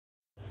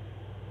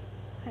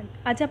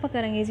ਅੱਜ ਆਪਾਂ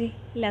ਕਰਾਂਗੇ ਜੀ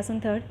lesson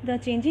 3 the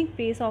changing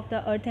face of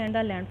the ਅਰਥ ਐਂਡ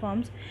ਦ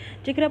ਲੈਂਡਫਾਰਮਸ।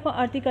 ਜੇਕਰ ਆਪਾਂ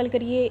ਅਰਥ ਦੀ ਗੱਲ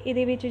ਕਰੀਏ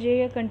ਇਹਦੇ ਵਿੱਚ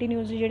ਜੇ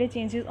ਕੰਟੀਨਿਊਸ ਜਿਹੜੇ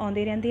ਚੇਂਜਿਸ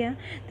ਆਉਂਦੇ ਰਹਿੰਦੇ ਆ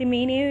ਅਤੇ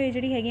ਮੇਨ ਇਹ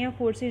ਜਿਹੜੀ ਹੈਗੀਆਂ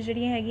ਫੋਰਸਿਸ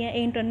ਜਿਹੜੀਆਂ ਹੈਗੀਆਂ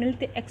ਇਹ ਇੰਟਰਨਲ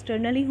ਅਤੇ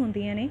ਐਕਸਟਰਨਲ ਹੀ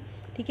ਹੁੰਦੀਆਂ ਨੇ।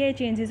 ठीक है,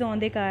 चेंजिस आने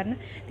के कारण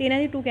तो इन्हों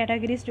की 2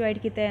 कैटागरीज डिवाइड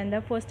किया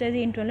जाता। फस्ट है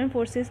जी इंटरनल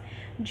फोर्सिस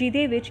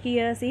जिदे की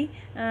असी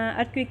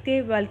अर्थक्विक तो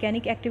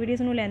वोल्कैनिक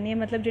एक्टिविटीज़ में लैंने,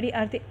 मतलब जी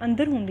अर्थ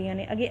अंदर होंदियां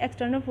ने। अगे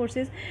एक्सटर्नल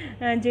फोर्सिस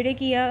जिहड़े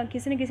कि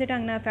किसी न किसी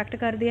ढंग नाल अफैक्ट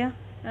करते हैं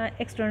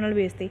एक्सटर्नल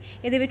बेस से।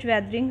 ये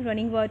weathering,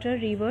 running water,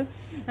 river,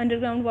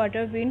 underground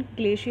water, wind,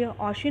 glacier,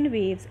 ocean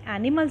waves,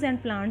 animals and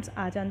plants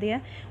आ जाते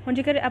हैं। हुण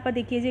जेकर आप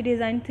देखिए जी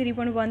डिज़ाइन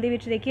 3.1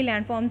 के देखिए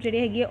लैंडफॉर्म जिहड़े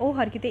हैगे वो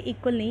हर किते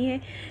इक्वल नहीं है,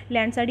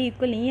 लैंड साइड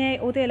इक्वल नहीं है,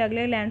 वो तो अलग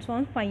अलग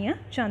लैंडफॉर्म पाइया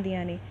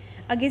जांदियां ने।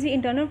 अगे जी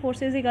इंटरनल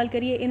फोर्सिस की गल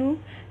करिए इनू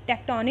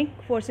टैक्टोनिक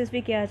फोर्सिस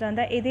भी कहा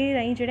जाता है। ये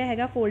राही जो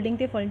हैगा फोल्डिंग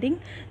तो फोल्डिंग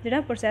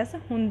जो प्रोसैस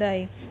होंदा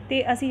है। तो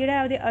असी जो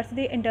आपदे अर्थ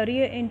के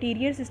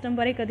इंटीरियर सिस्टम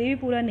बारे कदे भी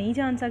पूरा नहीं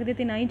जान सकते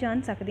तो ना ही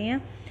जान सकते हैं।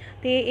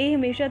 तो ये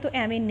हमेशा तो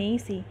एवें नहीं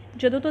सी,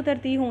 जदों तो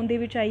धरती होंद दे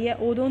विच आई है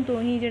उदों तो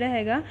ही जो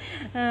हैगा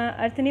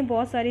अर्थ ने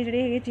बहुत सारे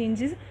जोड़े है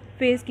चेंजिस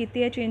फेस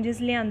किए,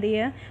 चेंजिस लियाते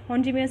हैं।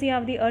 हुण जिवें असीं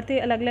आपदी अर्थ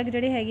अलग अलग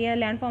जोड़े है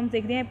लैंडफॉर्म्स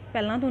देखते हैं,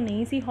 पहलां तो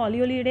नहीं सी, हौली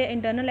हौली जो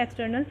इंटरनल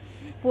एक्सटर्नल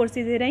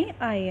फोर्सिस दे राही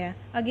आए हैं।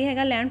 अगे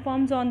हैगा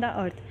लैंडफॉर्म्स ऑन द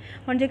अर्थ।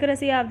 हुण जेकर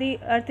असीं आपदी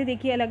अर्थ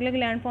देखिए अलग अलग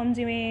लैंडफॉर्म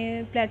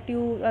जिवें प्लेट्यू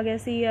आ गया,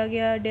 सी आ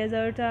गया,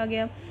 डेजर्ट आ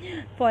गया,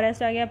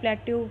 फॉरेस्ट आ गया,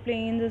 प्लेट्यू,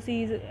 प्लेन्स,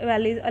 सीज,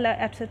 वैलीज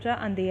एटसैट्रा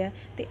आते हैं।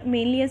 तो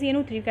मेनली असीं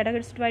इहनूं 3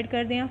 कैटागरीज डिवाइड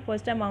करते हैं।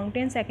 फस्ट है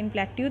माउंटेन, सैकेंड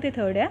प्लेट्यू तो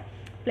थर्ड है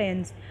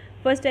प्लेन्स।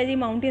 फस्ट है जी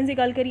माउंटेन्स की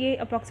गल करिए,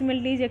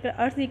 अप्रोक्सीमेटली जेकर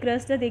अर्थ की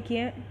क्रस्ट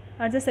देखिए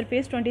अर्थ का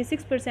सरफेस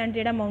 26%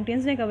 जो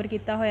माउंटेन्स ने कवर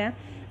किया होया।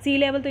 सी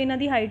लैवल तो इन्हों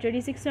की हाइट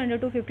जी 600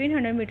 to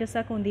 1500 मीटर्स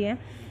तक होंगी है।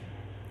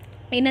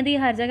 इन्हों की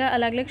हर जगह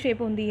अलग अलग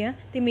शेप होंगी है।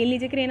 तो मेनली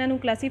जेकर इन्हों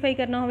क्लासीफाई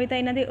करना हो तो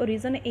इन्हों के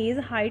ओरिजन,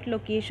 एज, हाइट,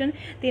 लोकेशन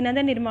तो इन्हों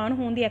का निर्माण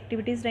होने की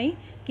एक्टिविटीज़ राही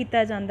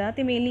किया जाता।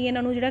 तो मेनली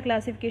इन्हों जो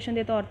क्लासीफिकेशन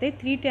के तौर पर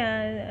 3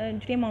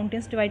 जो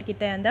माउंटेन्स डिवाइड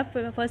किया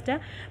जाता। फस्ट है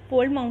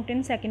fold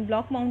mountain, second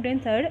block mountain,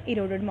 third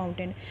eroded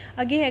mountain.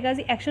 अगे है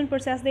जी एक्शन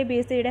प्रोसैस के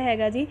बेस से जोड़ा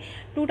है जी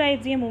 2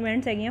 टाइप्स दी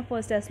मूवमेंट्स है।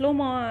 फस्ट है स्लो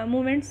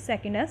मूवमेंट्स,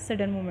 सैकेंड है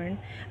सडन मूवमेंट।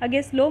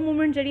 अगे स्लो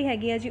मूवमेंट जी है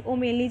जी वो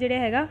मेनली जोड़ा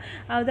है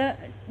आपका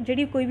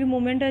जी कोई भी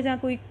मूवमेंट है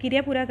कोई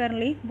क्रिया पूरा करने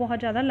लिए बहुत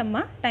ज़्यादा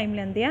लंबा टाइम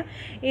लेंदे आ।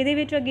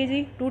 ये अगे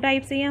जी 2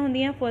 टाइप्स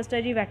होंदियां। फस्ट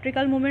है जी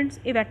वैट्रिकल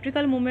मूवमेंट्स। ये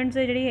वैट्रिकल मूवमेंट्स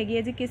जी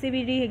है जी किसी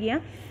भी जी है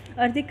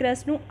अर्थ की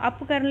क्रस्ट नूं अप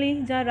करने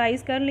लिए जां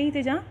राइज करने लिए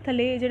तो जां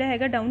थले जिहड़ा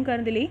हैगा डाउन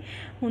करने के लिए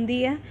हुंदी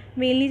है।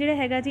 मेनली जिहड़ा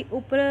हैगा जी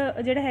उपर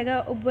जिहड़ा हैगा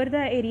उबर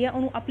दा एरिया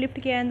उन्होंने अपलिफ्ट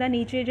किया जाता,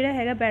 नीचे जिहड़ा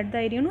हैगा बैड दा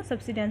एरिया उन्होंने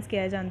सबसिडेंस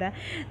किया जाता है।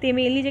 तो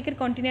मेनली जेकर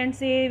कॉन्टीनेंट्स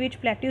के विच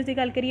प्लेट्यूज़ की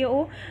गल करिए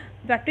वो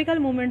वैट्रिकल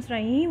मूवमेंट्स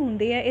राही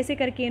हुंदे आ, इस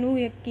करके इहनूं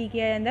की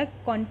किया जाता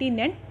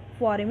कॉन्टीनेंट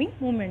फॉर्मिंग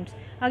मूवमेंट्स।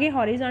 आगे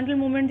हॉरिजॉन्टल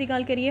मूवमेंट की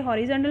गल करिए,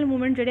 हॉरिजॉन्टल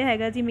मूवमेंट जोड़ा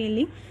है जी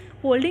मेनली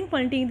फोल्डिंग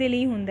फल्टिंग के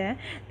लिए होंगे।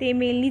 तो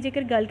मेनली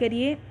जेकर गल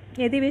करिए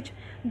ये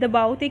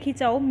दबाव तो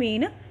खिंचाओ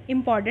मेन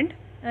इंपॉर्टेंट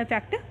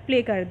इफैक्ट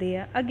प्ले करते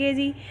हैं। अगे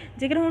जी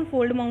जेकर हम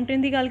फोल्ड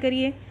माउंटेन की गल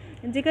करिए,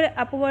 जेकर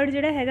अपवर्ड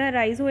जोड़ा है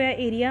राइज होया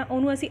एरिया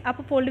उन्होंने असी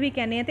अप फोल्ड भी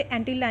कहने हैं तो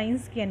एंटी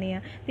लाइन्स कहने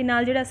हैं। तो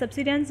नाल जो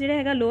सबसिडेंस जोड़ा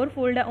है लोअर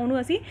फोल्ड है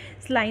उन्होंने असी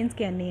स्लाइन्स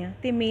कहने हैं।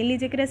 तो मेनली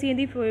जेकर असी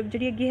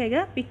जी अगे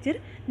है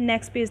पिक्चर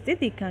नैक्सट पेज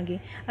पर देखा।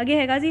 अगे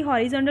है जी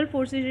हॉरिजॉन्टल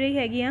फोर्सिस जी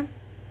है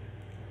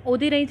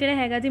ਉਹਦੇ राही जो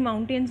है जी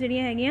माउंटेन्स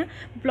ਜਿਹੜੀਆਂ ਹੈਗੀਆਂ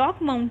ब्लॉक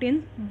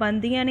माउंटेन्स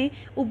बनदियां ने।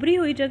 उभरी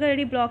हुई जगह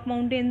जी ब्लॉक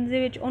माउंटेन्स ਦੇ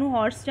ਵਿੱਚ ਉਹਨੂੰ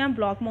हॉर्स ਜਾਂ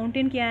ब्लॉक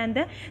माउंटेन किया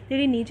जाता है।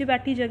 ਜਿਹੜੀ नीचे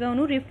बैठी जगह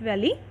ਉਹਨੂੰ रिफ्ट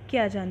वैली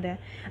किया जाता है।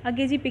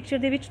 अगे जी पिक्चर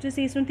ਦੇ ਵਿੱਚ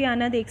ਤੁਸੀਂ ਇਸ ਨੂੰ ਧਿਆਨ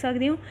ਨਾਲ देख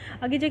सकते हो।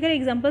 अगे जेकर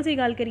एग्जांपल्स की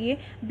गल करिए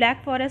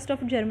ब्लैक फॉरेस्ट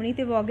ऑफ जर्मनी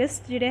तो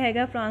वॉगस्ट ਜਿਹੜਾ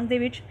ਹੈਗਾ फ्रांस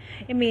ਦੇ ਵਿੱਚ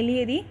ਇਹ ਮੇਨਲੀ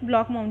ਇਹਦੀ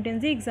ब्लॉक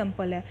माउंटेन्स ਦੀ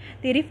एग्जांपल है।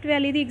 तो रिफ्ट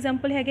वैली ਦੀ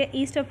एग्जांपल है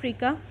ईस्ट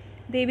अफ्रीका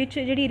ਦੇ ਵਿੱਚ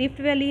ਜਿਹੜੀ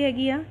रिफ्ट वैली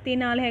हैगी आ ਤੇ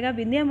ਨਾਲ हैगा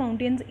Vindhya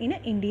mountains in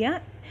India,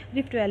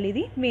 rift valley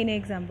की मेन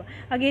एग्जाम्पल।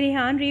 अगे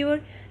रिहान रिवर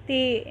तो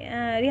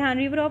Rihan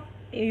river of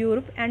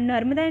Europe and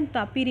Narmada and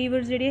Tapi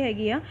reverse जोड़े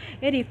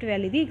है रिफ्ट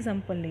वैली की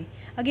एग्जाम्पल ने।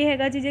 अगे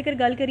है जी जेकर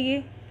गल करिए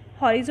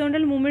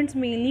हॉरिजॉन्टल मूवमेंट्स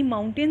मेनली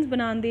माउंटेन्स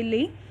बनाने के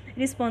लिए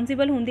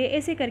रिस्पोंसिबल होंगे,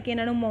 इस करके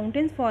इन्होंने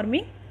माउंटेन्स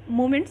फॉर्मिंग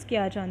मूवमेंट्स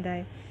किया जाता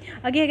है।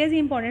 अगे है जी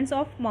इंपॉर्टेंस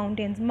ऑफ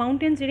माउंटेन्स।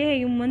 माउंटेन्स जोड़े है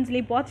ह्यूमनस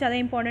लिए बहुत ज़्यादा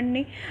इंपॉर्टेंट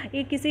ने।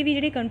 ये किसी भी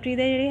जी कंट्री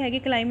के जोड़े है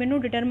क्लाइमेट को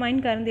डिटरमाइन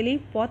करने के लिए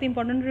बहुत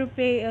इंपॉर्टेंट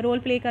रोल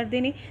प्ले करते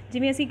हैं।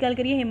 जिमें असी गल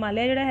करिए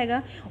हिमालय जोड़ा है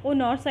वो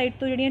नॉर्थ साइड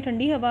तो जी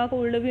ठंडी हवा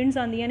कोल्ड विंड्स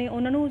आंदियां ने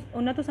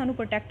उन्होंने तो सानू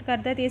प्रोटैक्ट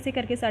करता है। तो इस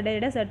करके साडा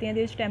जिहड़ा सर्दियों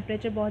के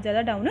टैंपरेचर बहुत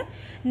ज़्यादा डाउन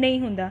नहीं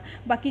होंदा।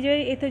 बाकी जो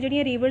इत्थों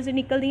जिहड़ियां रिवर्स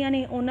निकलदियां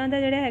ने उन्हां दा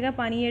जिहड़ा है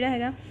पानी जिहड़ा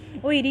है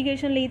वो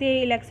इरीगेशन लिए तो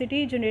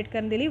इलैक्ट्रिसिटी जनरेट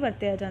करने के लिए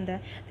वरत्या जाता है।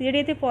 तो जिहड़े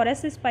इत्थे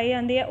फॉरेस्ट पाए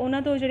जाते हैं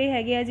उन्हां तो जिहड़े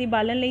है जी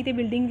बालन ਲਈ ਤੇ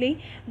बिल्डिंग ਲਈ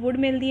वुड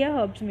मिलती है,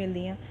 हर्ब्स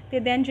मिलती हैं। तो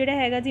दैन जो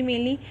है जी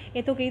मेनली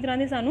इतों कई तरह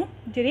के सानू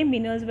जो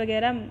मिनरल्स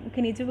वगैरह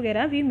खनिज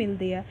वगैरह भी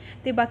मिलते हैं।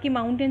 तो बाकी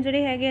माउंटेन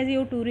जोड़े है जी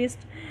वो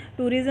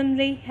टूरिज्म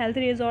ਲਈ हैल्थ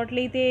रिजॉर्ट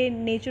ਲਈ ਤੇ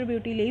नेचर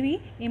ब्यूटी ਲਈ भी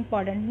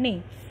इंपॉर्टेंट ने।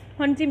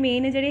 हुण जी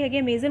मेन जोड़े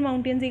है मेजर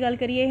माउंटेन्स की गल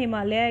करिए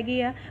हिमालय हैगी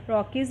आ,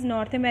 रॉकीज़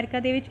नॉर्थ अमेरिका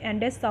दे विच,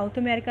 एंडस साउथ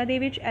अमेरिका दे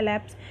विच,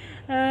 एलैप्स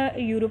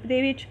यूरोप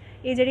दे विच।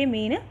 ये जोड़े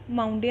मेन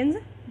माउंटेन्स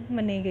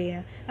ਮੰਨੇ ਗਏ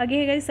ਆ। ਅੱਗੇ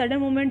ਹੈਗਾ ਜੀ ਸਡਨ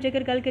ਮੂਵਮੈਂਟ।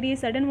 ਜੇਕਰ ਗੱਲ ਕਰੀਏ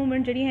ਸਡਨ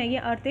ਮੂਵਮੈਂਟ ਜਿਹੜੀਆਂ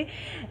ਹੈਗੀਆਂ ਅਰਥ 'ਤੇ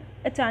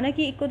ਅਚਾਨਕ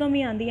ਹੀ ਇੱਕੋ ਦਮ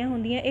ਹੀ ਆਉਂਦੀਆਂ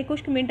ਹੁੰਦੀਆਂ, ਇਹ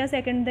ਕੁਛ ਮਿੰਟਾਂ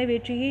ਸੈਕਿੰਡ ਦੇ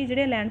ਵਿੱਚ ਹੀ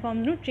ਜਿਹੜੇ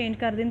ਲੈਂਡਫਾਰਮਸ ਨੂੰ ਚੇਂਜ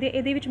ਕਰ ਦਿੰਦੇ।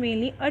 ਇਹਦੇ ਵਿੱਚ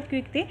ਮੇਨਲੀ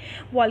ਅਰਥਕੁਇਕ ਅਤੇ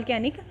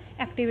ਵੋਲਕੈਨਿਕ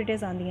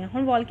ਐਕਟੀਵਿਟੀਜ਼ ਆਉਂਦੀਆਂ।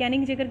 ਹੁਣ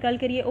ਵੋਲਕੈਨਿਕ ਜੇਕਰ ਗੱਲ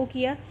ਕਰੀਏ ਉਹ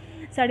ਕੀ ਆ,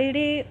 ਸਾਡੇ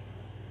ਜਿਹੜੇ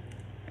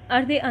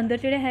ਅਰਥ ਦੇ ਅੰਦਰ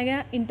ਜਿਹੜਾ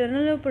ਹੈਗਾ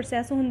ਇੰਟਰਨਲ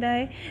ਪ੍ਰੋਸੈਸ ਹੁੰਦਾ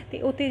ਹੈ ਅਤੇ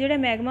ਉੱਥੇ ਜਿਹੜਾ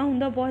ਮੈਗਮਾ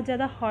ਹੁੰਦਾ ਬਹੁਤ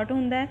ਜ਼ਿਆਦਾ ਹਾਟ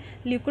ਹੁੰਦਾ ਹੈ,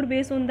 ਲਿਕੁਇਡ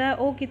ਬੇਸ ਹੁੰਦਾ।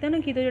 ਉਹ ਕਿਤੇ ਨਾ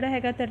ਕਿਤੇ ਜਿਹੜਾ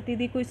ਹੈਗਾ ਧਰਤੀ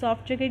ਦੀ ਕੋਈ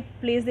ਸੌਫਟ ਜਗ੍ਹਾ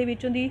ਪਲੇਸ ਦੇ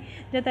ਵਿੱਚੋਂ ਦੀ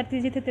ਜਾਂ ਧਰਤੀ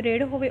ਜਿੱਥੇ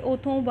ਤਰੇੜ ਹੋਵੇ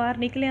ਉੱਥੋਂ ਬਾਹਰ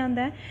ਨਿਕਲ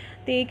ਆਉਂਦਾ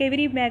ਅਤੇ ਕਈ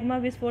ਵਾਰੀ ਮੈਗਮਾ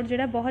ਵਿਸਫੋਟ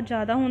ਜਿਹੜਾ ਬਹੁਤ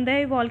ਜ਼ਿਆਦਾ ਹੁੰਦਾ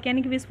ਹੈ।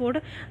 ਵੋਲਕੈਨਿਕ ਵਿਸਫੋਟ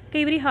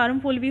ਕਈ ਵਾਰੀ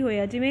ਹਾਰਮਫੁਲ ਵੀ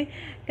ਹੋਇਆ, ਜਿਵੇਂ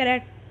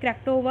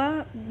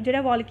ਕਰੈਕਟੋਵਾ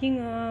ਜਿਹੜਾ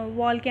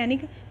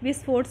ਵੋਲਕੈਨਿਕ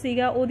ਵਿਸਫੋਟ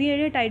ਸੀਗਾ, ਉਹਦੀਆਂ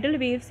ਜਿਹੜੀਆਂ ਟਾਈਡਲ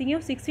ਵੇਵ ਸੀਗੀਆਂ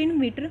ਉਹ 16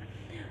 ਮੀਟਰ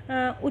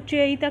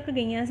ਉਚਾਈ ਤੱਕ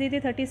ਗਈਆਂ ਸੀ ਅਤੇ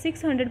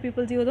 3600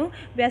 ਪੀਪਲ ਦੀ ਉਦੋਂ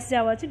ਵੈਸਟ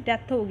ਜਾਵਾ 'ਚ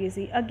ਡੈਥ ਹੋ ਗਈ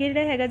ਸੀ। ਅੱਗੇ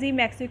ਜਿਹੜਾ ਹੈਗਾ ਜੀ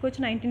ਮੈਕਸੀਕੋ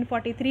 'ਚ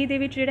 1943 ਦੇ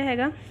ਵਿੱਚ ਜਿਹੜਾ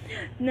ਹੈਗਾ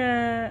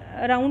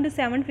ਅਰਾਊਂਡ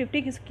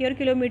 750 ਸਕੁਅਰ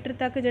ਕਿਲੋਮੀਟਰ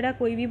ਤੱਕ ਜਿਹੜਾ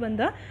ਕੋਈ ਵੀ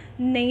ਬੰਦਾ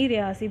ਨਹੀਂ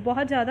ਰਿਹਾ ਸੀ।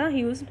 ਬਹੁਤ ਜ਼ਿਆਦਾ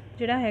ਹਿਊਜ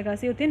ਜਿਹੜਾ ਹੈਗਾ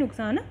ਸੀ ਉੱਥੇ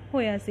ਨੁਕਸਾਨ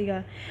ਹੋਇਆ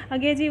ਸੀਗਾ।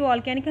 ਅੱਗੇ ਜੀ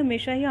ਵੋਲਕੈਨਿਕ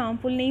ਹਮੇਸ਼ਾ ਹੀ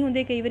ਹਾਰਮਫੁਲ ਨਹੀਂ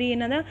ਹੁੰਦੇ, ਕਈ ਵਾਰੀ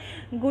ਇਹਨਾਂ ਦਾ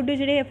ਗੁੱਡ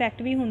ਜਿਹੜੇ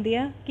ਇਫੈਕਟ ਵੀ ਹੁੰਦੇ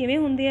ਆ। ਕਿਵੇਂ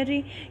ਹੁੰਦੇ ਆ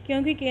ਜੀ,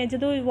 ਕਿਉਂਕਿ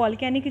ਜਦੋਂ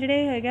ਵੋਲਕੈਨਿਕ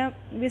ਜਿਹੜੇ ਹੈਗਾ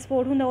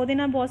ਵਿਸਫੋਟ ਹੁੰਦਾ ਉਹਦੇ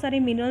ਨਾਲ ਬਹੁਤ ਸਾਰੇ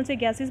ਮਿਨਰਲਸ ਅਤੇ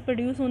ਗੈਸਿਸ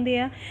ਪ੍ਰੋਡਿਊਸ ਹੁੰਦੇ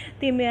ਆ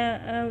ਅਤੇ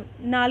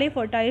ਨਾਲੇ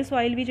ਫਰਟਾਈਲ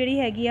ਸੋਇਲ ਵੀ ਜਿਹੜੀ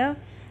ਹੈਗੀ ਆ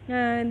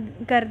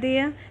ਕਰਦੇ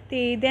ਆ।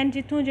 ਅਤੇ ਦੈਨ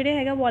ਜਿੱਥੋਂ ਜਿਹੜੇ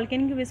ਹੈਗਾ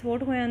ਵੋਲਕੈਨਿਕ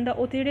ਵਿਸਫੋਟ ਹੋ ਜਾਂਦਾ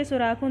ਉੱਥੇ ਜਿਹੜੇ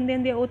ਸੁਰਾਖ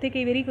ਹੁੰਦੇ ਆ ਉੱਥੇ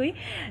ਕਈ ਵਾਰੀ ਕੋਈ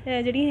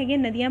ਜਿਹੜੀਆਂ ਹੈਗੀਆਂ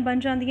ਨਦੀਆਂ ਬਣ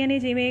ਜਾਂਦੀਆਂ ਨੇ।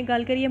 ਜਿਵੇਂ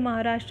ਗੱਲ ਕਰੀਏ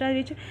ਮਹਾਰਾਸ਼ਟਰ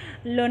ਵਿੱਚ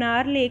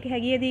ਲੋਨਾਰ ਲੇਕ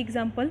ਹੈਗੀ ਇਹਦੀ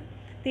ਐਗਜ਼ਾਮਪਲ।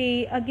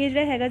 ਅਤੇ ਅੱਗੇ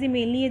ਜਿਹੜਾ ਹੈਗਾ ਜੀ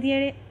ਮੇਨਲੀ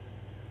ਇਹਦੀਆਂ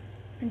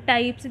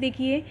ਟਾਈਪਸ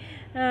ਦੇਖੀਏ,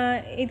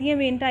 ਇਹਦੀਆਂ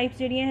ਮੇਨ ਟਾਈਪਸ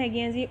ਜਿਹੜੀਆਂ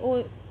ਹੈਗੀਆਂ ਜੀ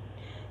ਉਹ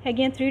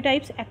ਹੈਗੀਆਂ 3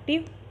 ਟਾਈਪਸ: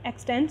 ਐਕਟਿਵ,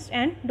 ਐਕਸਟੈਂਸ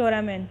ਐਂਡ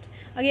ਡੋਰਾਮੈਂਟ।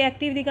 ਅੱਗੇ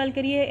ਐਕਟਿਵ ਦੀ ਗੱਲ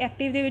ਕਰੀਏ,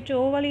 ਐਕਟਿਵ ਦੇ ਵਿੱਚ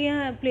ਉਹ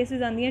ਵਾਲੀਆਂ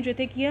ਪਲੇਸਿਸ ਆਉਂਦੀਆਂ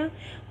ਜਿੱਥੇ ਕੀ ਆ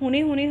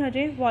ਹੁਣੇ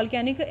ਹਜੇ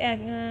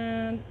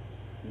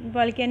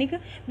ਵੋਲਕੈਨਿਕ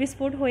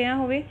ਵਿਸਫੋਟ ਹੋਇਆ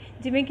ਹੋਵੇ।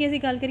 ਜਿਵੇਂ ਕਿ ਅਸੀਂ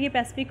ਗੱਲ ਕਰੀਏ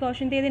ਪੈਸੀਫਿਕ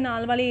ਓਸ਼ਨ ਅਤੇ ਇਹਦੇ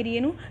ਨਾਲ ਵਾਲੇ ਏਰੀਏ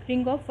ਨੂੰ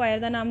ਰਿੰਗ ਆਫ ਫਾਇਰ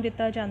ਦਾ ਨਾਮ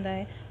ਦਿੱਤਾ ਜਾਂਦਾ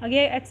ਹੈ। ਅੱਗੇ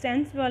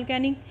ਐਕਸਟੈਂਸ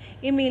ਵੋਲਕੈਨਿਕ,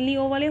 ਇਹ ਮੇਨਲੀ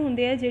ਉਹ ਵਾਲੇ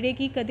ਹੁੰਦੇ ਆ ਜਿਹੜੇ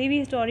ਕਿ ਕਦੇ ਵੀ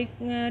ਹਿਸਟੋਰਿਕ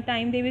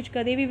ਟਾਈਮ ਦੇ ਵਿੱਚ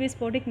ਕਦੇ ਵੀ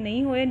ਵਿਸਫੋਟਿਕ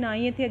ਨਹੀਂ ਹੋਏ, ਨਾ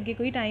ਹੀ ਇੱਥੇ ਅੱਗੇ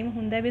ਕੋਈ ਟਾਈਮ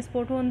ਹੁੰਦਾ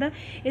ਵਿਸਫੋਟ ਹੋਣ ਦਾ,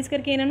 ਇਸ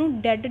ਕਰਕੇ ਇਹਨਾਂ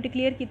ਨੂੰ ਡੈਡ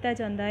ਡਿਕਲੇਅਰ ਕੀਤਾ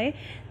ਜਾਂਦਾ ਹੈ।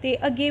 ਅਤੇ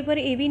ਅੱਗੇ ਪਰ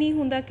ਇਹ ਵੀ ਨਹੀਂ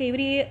ਹੁੰਦਾ, ਕਈ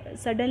ਵਾਰੀ ਇਹ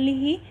ਸਡਨਲੀ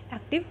ਹੀ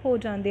ਐਕਟਿਵ ਹੋ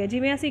ਜਾਂਦੇ ਆ।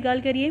 ਜਿਵੇਂ ਅਸੀਂ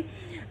ਗੱਲ ਕਰੀਏ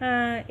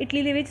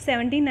ਇਟਲੀ ਦੇ ਵਿੱਚ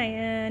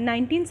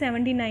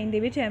 1979 ਦੇ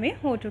ਵਿੱਚ ਐਵੇਂ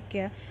ਹੋ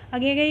ਚੁੱਕਿਆ।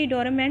 ਅੱਗੇ ਹੈਗਾ ਜੀ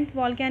ਡੋਰਾਮੈਂਟ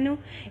ਵੋਲਕੈਨੋ,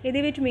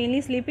 ਇਹਦੇ ਵਿੱਚ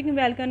ਮੇਨਲੀ ਸਲੀਪਿੰਗ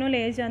ਵੋਲਕੈਨੋ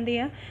ਲਏ ਜਾਂਦੇ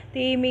ਆ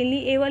ਅਤੇ ਮੇਨਲੀ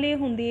ਇਹ ਵਾਲੇ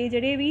ਹੁੰਦੇ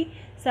ਜਿਹੜੇ ਵੀ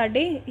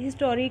ਸਾਡੇ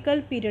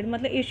ਹਿਸਟੋਰੀਕਲ ਪੀਰੀਅਡ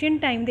ਮਤਲਬ ਏਸ਼ੀਅਨ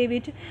ਟਾਈਮ ਦੇ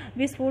ਵਿੱਚ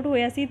ਵਿਸਫੋਟ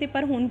ਹੋਇਆ ਸੀ ਅਤੇ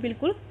ਪਰ ਹੁਣ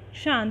ਬਿਲਕੁਲ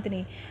ਸ਼ਾਂਤ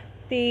ਨੇ।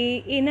 ਅਤੇ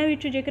ਇਹਨਾਂ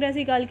ਵਿੱਚ ਜੇਕਰ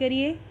ਅਸੀਂ ਗੱਲ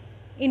ਕਰੀਏ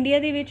ਇੰਡੀਆ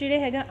ਦੇ ਵਿੱਚ ਜਿਹੜੇ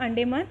ਹੈਗਾ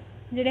ਅੰਡੇਮਾਨ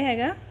ਜਿਹੜਾ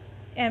ਹੈਗਾ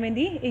ਐਵੇਂ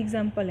ਦੀ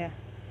ਐਗਜ਼ਾਮਪਲ ਹੈ।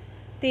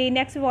 ਅਤੇ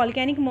ਨੈਕਸਟ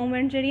ਵੋਲਕੈਨਿਕ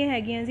ਮੂਵਮੈਂਟ ਜਿਹੜੀਆਂ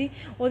ਹੈਗੀਆਂ ਜੀ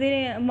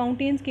ਉਹਦੇ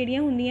ਮਾਊਂਟੇਨਸ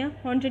ਕਿਹੜੀਆਂ ਹੁੰਦੀਆਂ।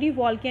 ਹੁਣ ਜਿਹੜੀ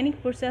ਵੋਲਕੈਨਿਕ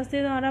ਪ੍ਰੋਸੈਸ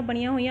ਦੇ ਦੁਆਰਾ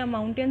ਬਣੀਆਂ ਹੋਈਆਂ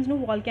ਮਾਊਂਟੇਨਸ ਨੂੰ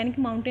ਵੋਲਕੈਨਿਕ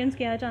ਮਾਊਂਟੇਨਸ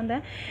ਕਿਹਾ ਜਾਂਦਾ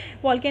ਹੈ।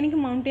 ਵੋਲਕੈਨਿਕ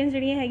ਮਾਊਂਟੇਨਸ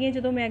ਜਿਹੜੀਆਂ ਹੈਗੀਆਂ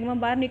ਜਦੋਂ ਮੈਗਮਾ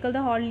ਬਾਹਰ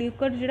ਨਿਕਲਦਾ, ਹੌਟ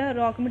ਲਿਕੁਇਡ ਜਿਹੜਾ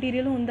ਰੌਕ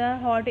ਮਟੀਰੀਅਲ ਹੁੰਦਾ,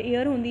 ਹੌਟ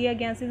ਏਅਰ ਹੁੰਦੀ ਹੈ,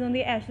 ਗੈਸਿਸ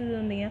ਹੁੰਦੀਆਂ, ਐਸ਼ਿਜ਼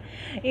ਹੁੰਦੀਆਂ,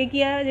 ਇਹ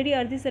ਕੀ ਆ ਜਿਹੜੀ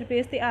ਅਰਥ ਦੀ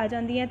ਸਰਫੇਸ 'ਤੇ ਆ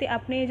ਜਾਂਦੀਆਂ ਅਤੇ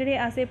ਆਪਣੇ ਜਿਹੜੇ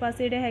ਆਸੇ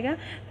ਪਾਸੇ ਜਿਹੜਾ ਹੈਗਾ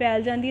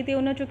ਫੈਲ ਜਾਂਦੀ ਹੈ ਅਤੇ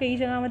ਉਹਨਾਂ 'ਚੋਂ ਕਈ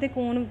ਜਗ੍ਹਾਵਾਂ 'ਤੇ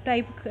ਕੋਨ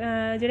ਟਾਈਪ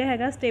ਜਿਹੜਾ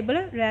ਹੈਗਾ ਸਟੇਬਲ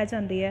ਰਹਿ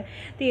ਜਾਂਦੇ ਆ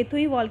ਅਤੇ ਇੱਥੋਂ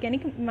ਹੀ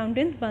ਵੋਲਕੈਨਿਕ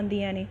ਮਾਊਂਟੇਨਸ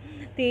ਬਣਦੀਆਂ ਨੇ।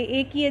 ਅਤੇ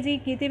ਇਹ ਕੀ ਹੈ ਜੀ,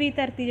 ਕਿਤੇ ਵੀ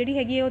ਧਰਤੀ ਜਿਹੜੀ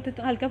ਹੈਗੀ ਹੈ ਉੱਥੇ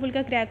ਹਲਕਾ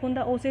ਫੁਲਕਾ ਕਰੈਕ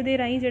ਹੁੰਦਾ, ਉਸੇ ਦੇ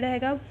ਰਾਹੀਂ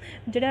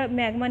ਜਿਹੜਾ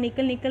ਮੈਗਮਾ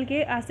ਨਿਕਲ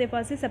ਕੇ ਆਸੇ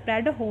ਪਾਸੇ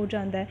ਸਪਰੈਡ ਹੋ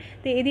ਜਾਂਦਾ ਹੈ।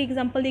 ਅਤੇ ਇਹਦੀ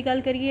ਐਗਜ਼ਾਮਪਲ ਦੀ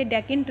ਗੱਲ ਕਰੀਏ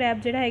ਡੈਕਨ ਟ੍ਰੈਪ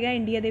ਜਿਹੜਾ ਹੈਗਾ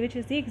ਇੰਡੀਆ ਦੇ ਵਿੱਚ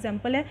ਇਸਦੀ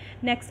ਐਗਜ਼ਾਮਪਲ ਹੈ।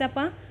 ਨੈਕਸਟ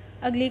ਆਪਾਂ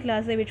ਅਗਲੀ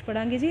ਕਲਾਸ ਦੇ ਵਿੱਚ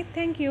ਪੜ੍ਹਾਂਗੇ ਜੀ।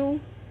 Thank you.